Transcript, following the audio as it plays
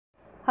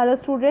Hello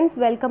students,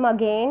 welcome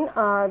again.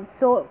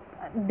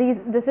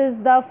 This is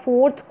the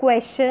fourth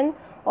question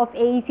of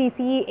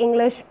AECC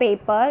English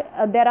paper.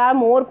 There are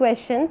more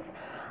questions,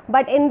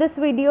 but in this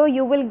video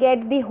you will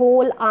get the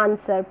whole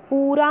answer.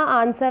 पूरा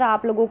answer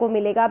आप लोगों को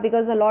मिलेगा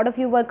because a lot of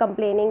you were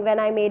complaining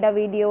when I made a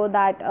video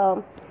that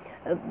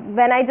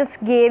when I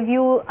just gave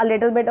you a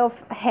little bit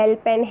of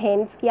help and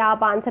hints कि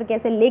आप answer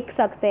कैसे लिख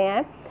सकते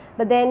हैं.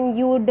 But then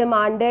you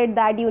demanded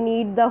that you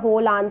need the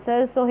whole answer,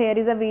 so here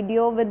is a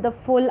video with the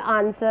full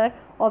answer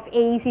of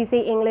AECC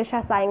English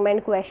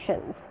assignment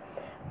questions.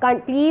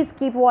 Please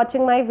keep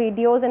watching my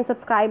videos and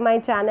subscribe my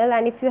channel,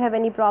 and if you have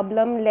any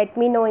problem let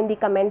me know in the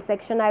comment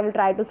section. I will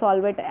try to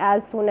solve it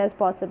as soon as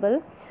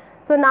possible.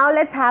 So now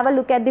let's have a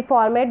look at the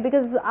format,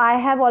 because I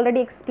have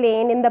already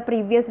explained in the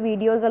previous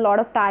videos a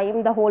lot of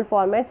time the whole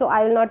format, so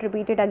I will not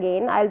repeat it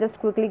again. I'll just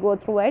quickly go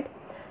through it.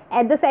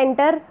 At the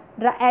center,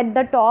 at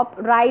the top,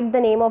 write the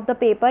name of the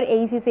paper,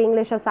 AECC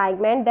English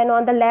assignment. Then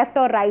on the left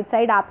और right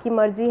side आपकी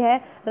मर्जी है,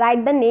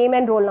 write the name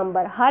and roll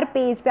number. Her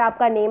page पे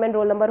आपका name and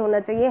roll number होना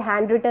चाहिए.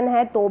 Hand written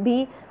है तो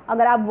भी,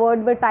 अगर आप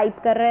वर्ड में टाइप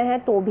कर रहे हैं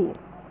तो भी.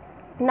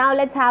 Now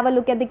let's have a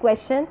look at the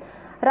question.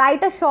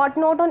 Write a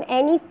short note on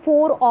any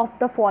 4 of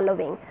the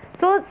following.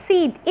 So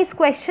see, इस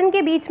क्वेश्चन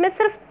के बीच में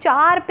सिर्फ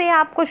 4 पे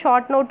आपको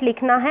शॉर्ट नोट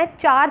लिखना है,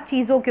 4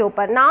 चीज़ों के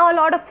ऊपर. Now a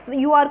lot of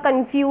you are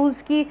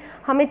confuse कि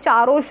हमें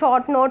चारों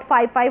शॉर्ट नोट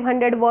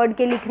 500 वर्ड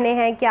के लिखने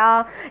हैं क्या,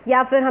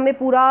 या फिर हमें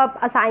पूरा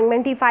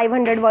असाइनमेंट ही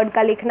 500 वर्ड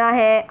का लिखना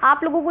है.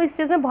 आप लोगों को इस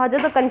चीज़ में बहुत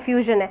ज़्यादा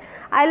कन्फ्यूजन है.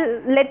 आई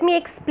लेट मी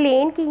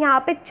एक्सप्लेन कि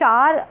यहाँ पे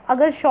 4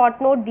 अगर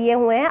शॉर्ट नोट दिए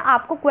हुए हैं,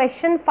 आपको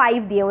क्वेश्चन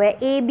 5 दिए हुए हैं,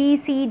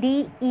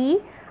 ABCDE,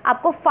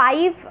 आपको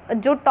 5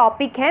 जो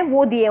टॉपिक हैं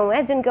वो दिए हुए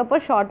हैं जिनके ऊपर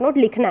शॉर्ट नोट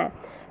लिखना है.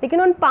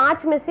 लेकिन उन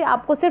 5 में से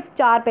आपको सिर्फ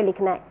 4 पे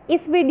लिखना है.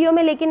 इस वीडियो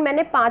में लेकिन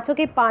मैंने पाँचों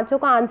के पाँचों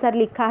का आंसर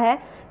लिखा है,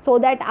 सो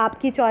दैट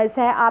आपकी चॉइस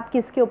है आप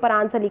किसके ऊपर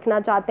आंसर लिखना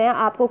चाहते हैं,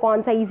 आपको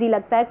कौन सा इजी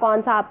लगता है,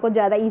 कौन सा आपको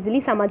ज़्यादा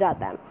इजीली समझ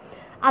आता है.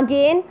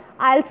 अगेन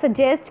आई विल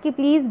सजेस्ट कि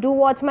please do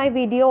watch my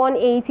video on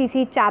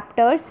AECC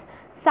chapters.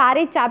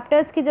 सारे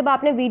चैप्टर्स की जब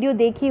आपने वीडियो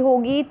देखी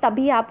होगी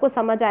तभी आपको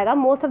समझ आएगा.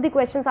 Most of the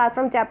questions are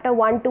from chapter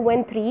 1, 2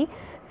 and 3.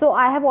 So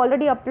I have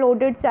already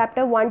uploaded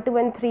chapter 1, 2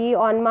 and 3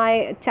 on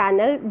my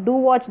channel. Do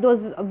watch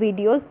those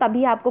videos,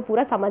 तभी आपको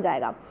पूरा समझ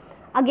आएगा.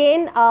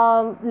 Again,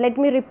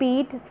 let me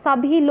repeat,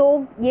 सभी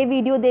लोग ये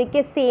वीडियो देख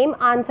के सेम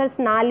आंसर्स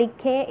ना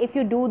लिखें. If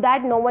you do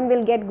that, no one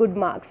will get good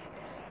marks.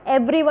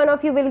 Every one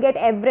of you will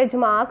get average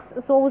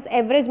marks. So उस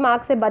average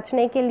marks से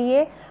बचने के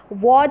लिए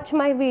watch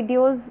my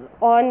videos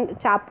on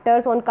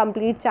chapters, on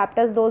complete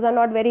chapters. Those are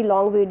not very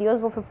long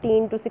videos, वो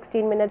 15 to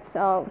 16 minutes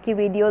की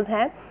videos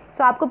हैं.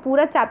 तो आपको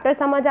पूरा चैप्टर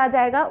समझ आ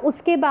जाएगा.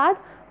 उसके बाद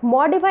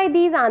मॉडिफाई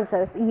दीज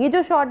आंसर्स. ये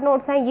जो शॉर्ट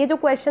नोट्स हैं, ये जो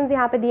क्वेश्चंस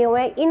यहाँ पे दिए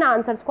हुए हैं, इन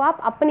आंसर्स को आप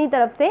अपनी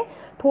तरफ से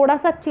थोड़ा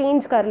सा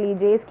चेंज कर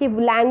लीजिए, इसकी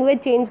लैंग्वेज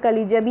चेंज कर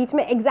लीजिए, बीच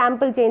में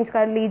एग्जाम्पल चेंज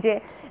कर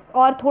लीजिए,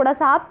 और थोड़ा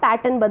सा आप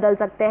पैटर्न बदल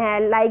सकते हैं.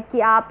 लाइक कि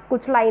आप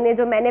कुछ लाइनें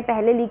जो मैंने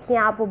पहले लिखी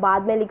हैं आप वो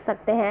बाद में लिख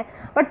सकते हैं.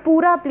 बट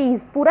पूरा प्लीज़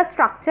पूरा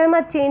स्ट्रक्चर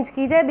मत चेंज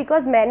कीजिए,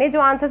 बिकॉज मैंने जो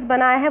आंसर्स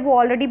बनाए हैं वो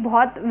ऑलरेडी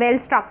बहुत वेल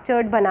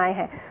स्ट्रक्चर्ड बनाए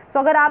हैं. तो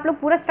अगर आप लोग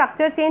पूरा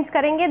स्ट्रक्चर चेंज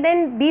करेंगे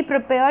देन बी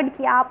प्रिपेयर्ड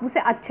कि आप उसे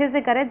अच्छे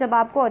से करें. जब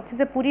आपको अच्छे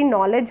से पूरी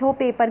नॉलेज हो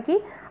पेपर की,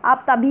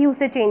 आप तभी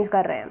उसे चेंज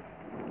कर रहे हैं.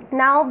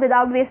 Now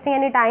without wasting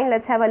any time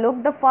let's have a look.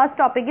 The first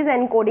topic is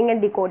encoding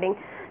and decoding.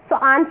 So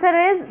answer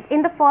is,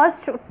 in the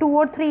first 2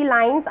 or 3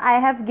 lines I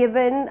have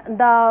given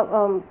the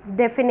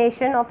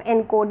definition of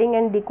encoding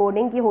and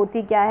decoding कि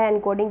होती क्या है,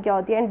 encoding क्या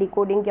होती है and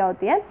decoding क्या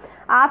होती है.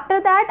 After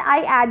that I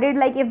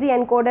added, like, if the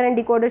encoder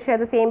and decoder share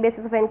the same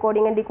basis of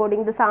encoding and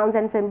decoding the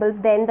sounds and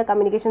symbols, then the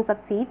communication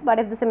succeeds.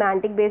 But if the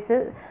semantic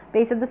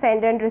basis of the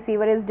sender and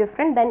receiver is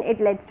different, then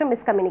it leads to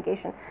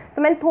miscommunication.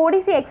 तो मैंने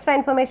थोड़ी सी extra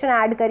information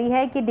add करी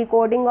है कि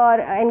decoding और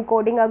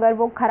encoding अगर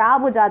वो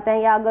ख़राब हो जाते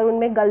हैं या अगर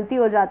उनमें गलती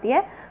हो जाती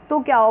है तो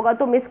क्या होगा,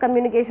 तो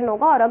मिसकम्युनिकेशन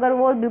होगा, और अगर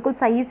वो बिल्कुल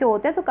सही से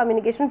होते हैं तो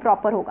कम्युनिकेशन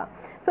प्रॉपर होगा.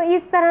 तो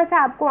इस तरह से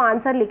आपको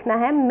आंसर लिखना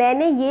है.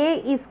 मैंने ये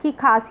इसकी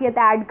खासियत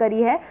ऐड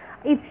करी है.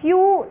 If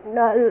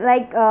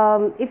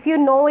you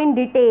know in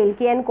detail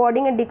कि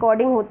एनकोडिंग एंड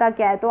डिकोडिंग होता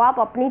क्या है, तो आप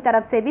अपनी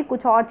तरफ से भी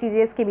कुछ और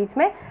चीज़ें इसके बीच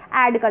में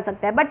ऐड कर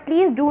सकते हैं. But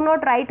please do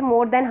not right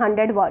more than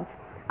 100 words.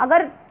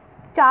 अगर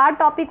 4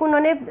 टॉपिक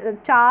उन्होंने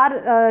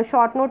 4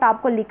 शॉर्ट नोट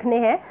आपको लिखने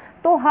हैं,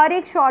 तो हर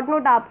एक शॉर्ट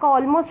नोट आपका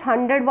ऑलमोस्ट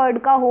 100 वर्ड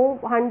का हो,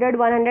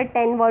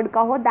 110 वर्ड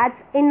का हो,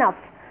 दैट्स इनफ.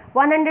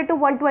 100 to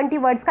 120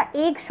 वर्ड्स का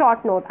एक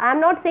short note. I am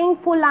not saying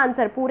full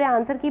answer, पूरे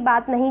आंसर की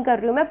बात नहीं कर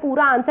रही हूँ मैं.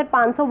 पूरा आंसर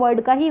 500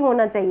 वर्ड का ही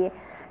होना चाहिए,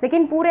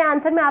 लेकिन पूरे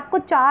आंसर में आपको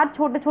 4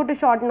 छोटे छोटे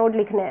शॉर्ट नोट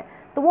लिखने हैं.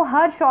 तो वो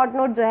हर शॉर्ट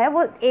नोट जो है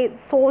वो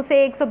 100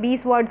 से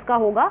 120 वर्ड्स का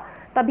होगा,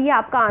 तभी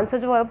आपका आंसर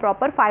जो है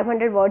प्रॉपर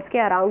 500 वर्ड्स के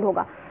अराउंड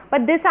होगा.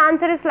 But this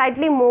answer is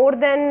slightly more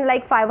than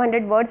like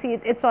 500 words.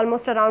 It's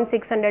almost around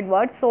 600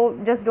 words. So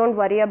just don't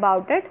worry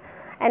about it.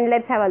 And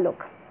let's have a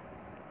look.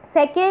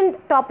 Second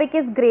topic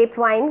is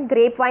grapevine.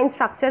 Grapevine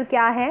structure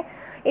क्या है?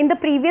 In the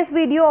previous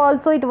video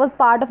also it was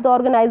part of the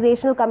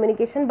organizational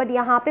communication. But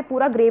यहाँ पे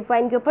पूरा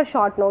grapevine के ऊपर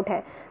short note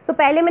है. तो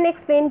पहले मैंने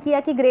एक्सप्लेन किया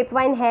कि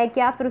ग्रेपवाइन है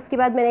क्या, फिर उसके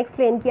बाद मैंने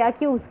एक्सप्लेन किया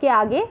कि उसके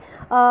आगे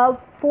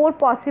 4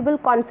 पॉसिबल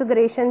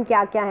कॉन्फ़िगरेशन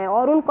क्या क्या हैं,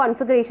 और उन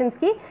कॉन्फ़िगरेशंस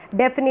की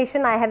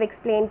डेफिनेशन आई हैव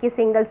एक्सप्लेन कि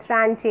single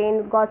strand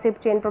chain, gossip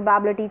chain,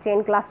 probability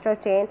chain, cluster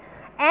chain.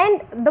 And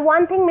the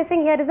one thing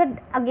missing here is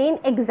again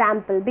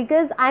example,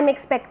 because I am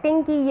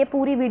expecting कि ये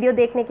पूरी वीडियो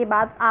देखने के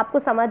बाद आपको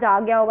समझ आ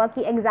गया होगा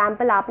कि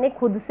एग्जाम्पल आपने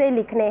खुद से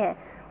लिखने हैं.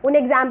 उन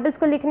एग्जाम्पल्स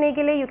को लिखने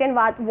के लिए you can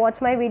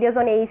watch my videos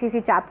on AECC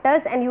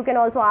chapters and you can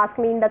also ask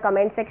me in the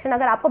comment section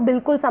अगर आपको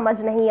बिल्कुल समझ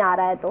नहीं आ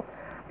रहा है तो.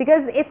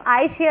 Because if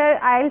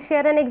I'll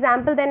share an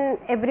example, then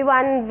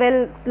everyone will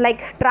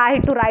like try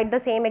to write the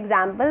same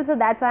example. So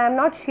that's why I'm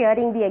not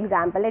sharing the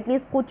example. At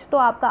least कुछ तो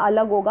आपका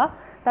अलग होगा,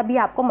 तभी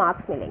आपको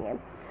मार्क्स मिलेंगे.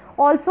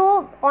 Also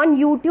on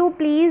YouTube,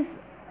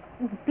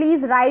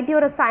 please write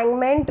your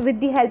assignment with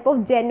the help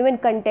of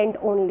genuine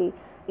content only.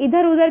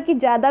 इधर उधर की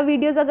ज़्यादा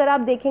वीडियोज़ अगर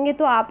आप देखेंगे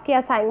तो आपके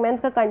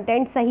असाइनमेंट्स का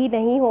कंटेंट सही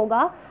नहीं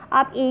होगा.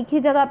 आप एक ही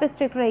जगह पे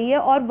स्ट्रिक्ट रहिए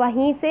और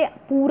वहीं से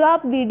पूरा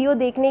वीडियो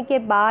देखने के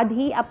बाद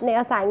ही अपने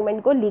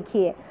असाइनमेंट को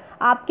लिखिए.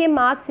 आपके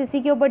मार्क्स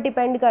इसी के ऊपर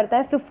डिपेंड करता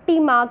है. 50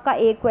 मार्क का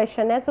एक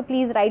क्वेश्चन है, so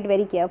please write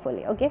very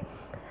carefully. Okay,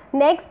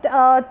 next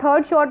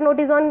third short note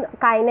is on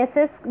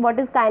kinesis. What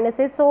is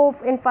kinesis? So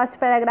in first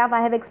paragraph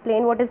I have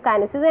explained what is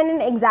kinesis and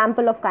an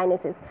example of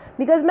kinesis.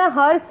 Because मैं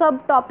हर सब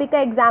topic का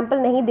example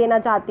नहीं देना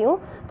चाहती हूँ,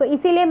 तो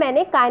इसीलिए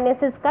मैंने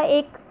काइनेसिस का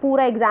एक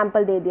पूरा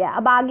एग्जाम्पल दे दिया.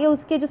 अब आगे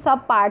उसके जो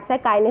सब पार्ट्स है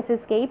काइनेसिस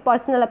के ही,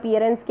 पर्सनल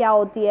अपीयरेंस क्या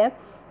होती है,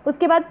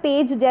 उसके बाद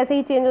पेज जैसे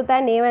ही चेंज होता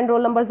है नेम एंड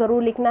रोल नंबर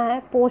ज़रूर लिखना है.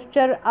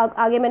 पोस्चर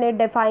आगे मैंने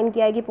डिफाइन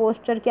किया है कि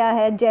पोस्चर क्या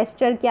है,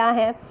 जेस्चर क्या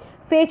है,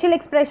 फेशियल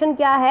एक्सप्रेशन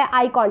क्या है,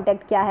 आई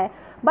कॉन्टैक्ट क्या है.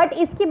 बट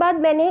इसके बाद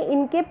मैंने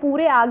इनके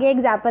पूरे आगे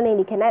एग्जाम्पल नहीं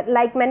लिखे ना.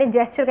 लाइक मैंने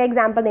जेस्चर का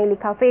एग्जाम्पल नहीं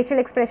लिखा, फेशियल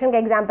एक्सप्रेशन का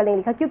एग्जाम्पल नहीं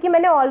लिखा, क्योंकि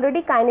मैंने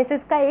ऑलरेडी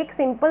काइनेसिस का एक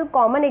सिंपल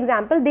कॉमन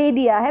एग्जाम्पल दे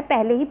दिया है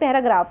पहले ही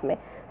पैराग्राफ में.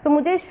 तो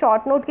मुझे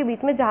शॉर्ट नोट के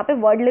बीच में जहाँ पे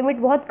वर्ड लिमिट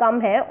बहुत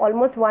कम है,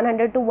 ऑलमोस्ट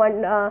 100 to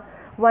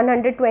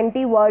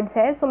 120 वर्ड्स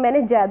है, सो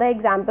मैंने ज़्यादा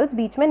एग्जाम्पल्स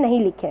बीच में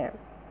नहीं लिखे हैं.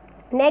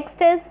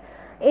 Next is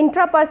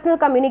intrapersonal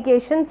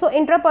communication. So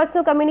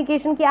intrapersonal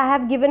communication की I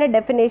have given a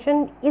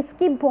definition.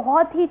 इसकी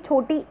बहुत ही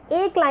छोटी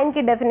एक लाइन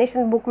की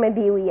डेफिनेशन बुक में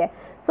दी हुई है.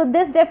 So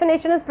this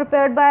definition is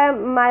prepared by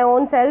my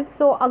own self.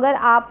 सो अगर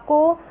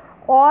आपको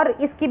और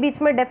इसके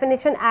बीच में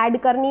डेफिनेशन ऐड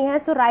करनी है,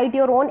 सो right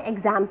your own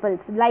examples.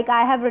 Like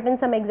I have written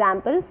some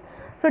examples.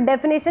 So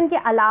definition के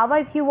अलावा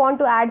if you want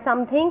to add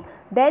something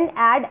then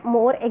add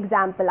more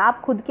example. आप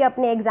खुद के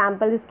अपने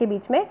एग्जाम्पल इसके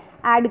बीच में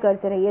ऐड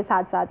करते रहिए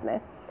साथ साथ में.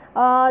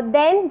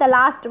 Then the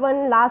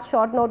last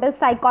short note is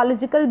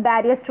psychological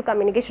barriers to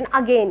communication.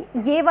 Again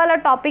ये वाला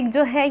टॉपिक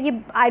जो है ये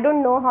I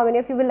don't know how many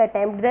of you will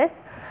attempt this,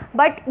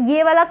 but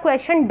ये वाला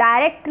क्वेश्चन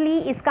डायरेक्टली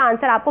इसका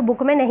आंसर आपको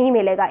बुक में नहीं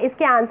मिलेगा.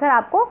 इसके आंसर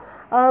आपको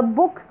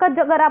बुक का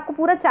अगर आपको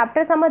पूरा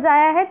चैप्टर समझ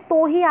आया है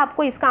तो ही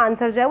आपको इसका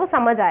आंसर जो है वो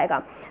समझ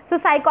आएगा. तो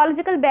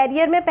साइकोलॉजिकल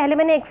बैरियर में पहले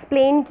मैंने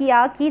एक्सप्लेन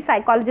किया कि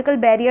साइकोलॉजिकल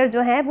बैरियर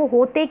जो हैं वो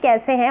होते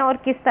कैसे हैं और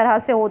किस तरह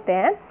से होते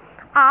हैं.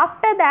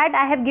 After that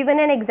I have given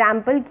an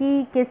example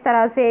कि किस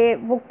तरह से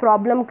वो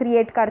प्रॉब्लम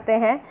क्रिएट करते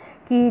हैं.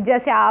 कि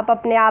जैसे आप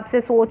अपने आप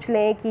से सोच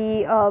लें कि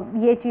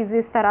ये चीज़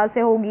इस तरह से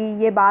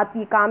होगी, ये बात,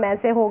 ये काम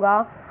ऐसे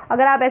होगा.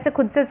 अगर आप ऐसे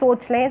खुद से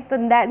सोच लें तो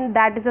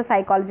that is a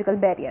psychological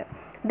barrier.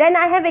 Then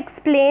I have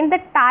explained the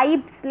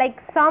types, like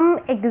some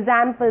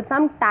examples,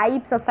 some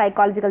types of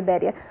psychological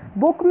barrier.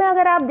 Book में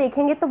अगर आप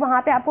देखेंगे तो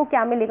वहाँ पे आपको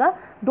क्या मिलेगा,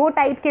 2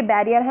 टाइप के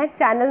बैरियर हैं,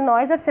 चैनल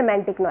नॉइज़ और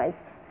सिमेंटिक नॉइज़.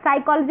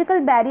 साइकोलॉजिकल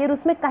बैरियर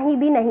उसमें कहीं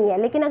भी नहीं है,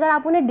 लेकिन अगर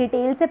आप उन्हें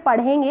डिटेल से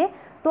पढ़ेंगे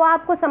तो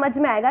आपको समझ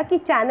में आएगा कि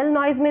चैनल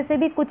नॉइज़ में से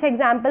भी कुछ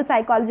एग्जाम्पल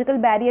साइकोलॉजिकल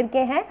बैरियर के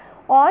हैं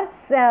और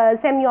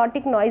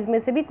सेमियोटिक नॉइज़ में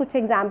से भी कुछ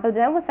एग्जाम्पल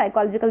जो हैं वो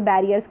साइकोलॉजिकल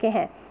बैरियर्स के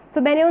हैं.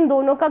 तो मैंने उन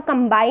दोनों का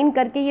कंबाइन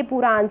करके ये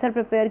पूरा आंसर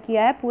प्रिपेयर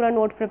किया है, पूरा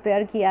नोट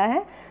प्रिपेयर किया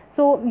है.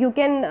 So you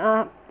can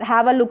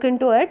have a look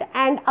into it.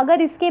 And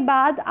अगर इसके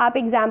बाद आप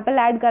एग्जाम्पल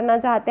ऐड करना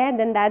चाहते हैं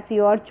then that's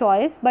your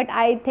choice, but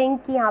I think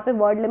कि यहाँ पे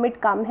वर्ड लिमिट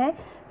कम है,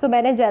 सो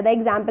मैंने ज़्यादा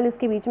एग्जाम्पल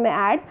इसके बीच में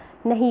ऐड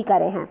नहीं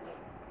करे हैं.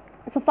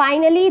 So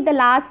finally the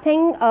last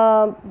thing,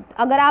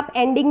 अगर आप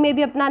एंडिंग में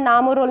भी अपना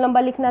नाम और रोल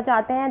नंबर लिखना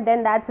चाहते हैं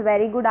देन दैट्स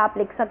वेरी गुड, आप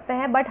लिख सकते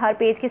हैं, बट हर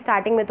पेज की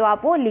स्टार्टिंग में तो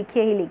आप वो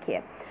लिखिए ही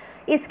लिखिए.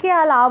 इसके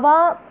अलावा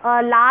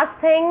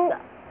last thing,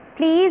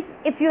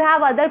 please if you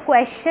have other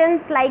questions,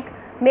 like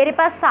मेरे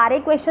पास सारे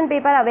क्वेश्चन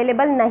पेपर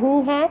अवेलेबल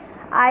नहीं हैं.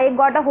 I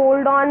got a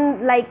hold on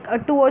like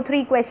 2 or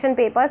 3 question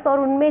papers, और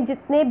उनमें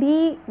जितने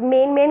भी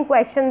मेन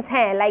क्वेश्चंस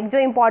हैं, लाइक जो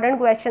इंपॉर्टेंट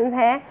क्वेश्चंस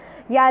हैं,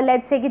 या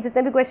लेट्स से कि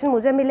जितने भी क्वेश्चन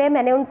मुझे मिले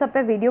मैंने उन सब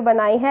पे वीडियो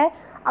बनाई है.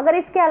 अगर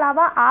इसके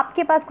अलावा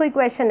आपके पास कोई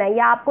क्वेश्चन है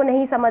या आपको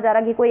नहीं समझ आ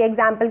रहा कि कोई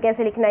एग्जाम्पल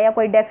कैसे लिखना है या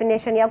कोई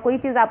डेफिनेशन या कोई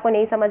चीज़ आपको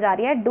नहीं समझ आ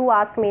रही है, do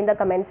ask me in the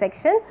comment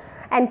section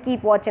and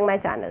keep watching my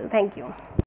channel. Thank you.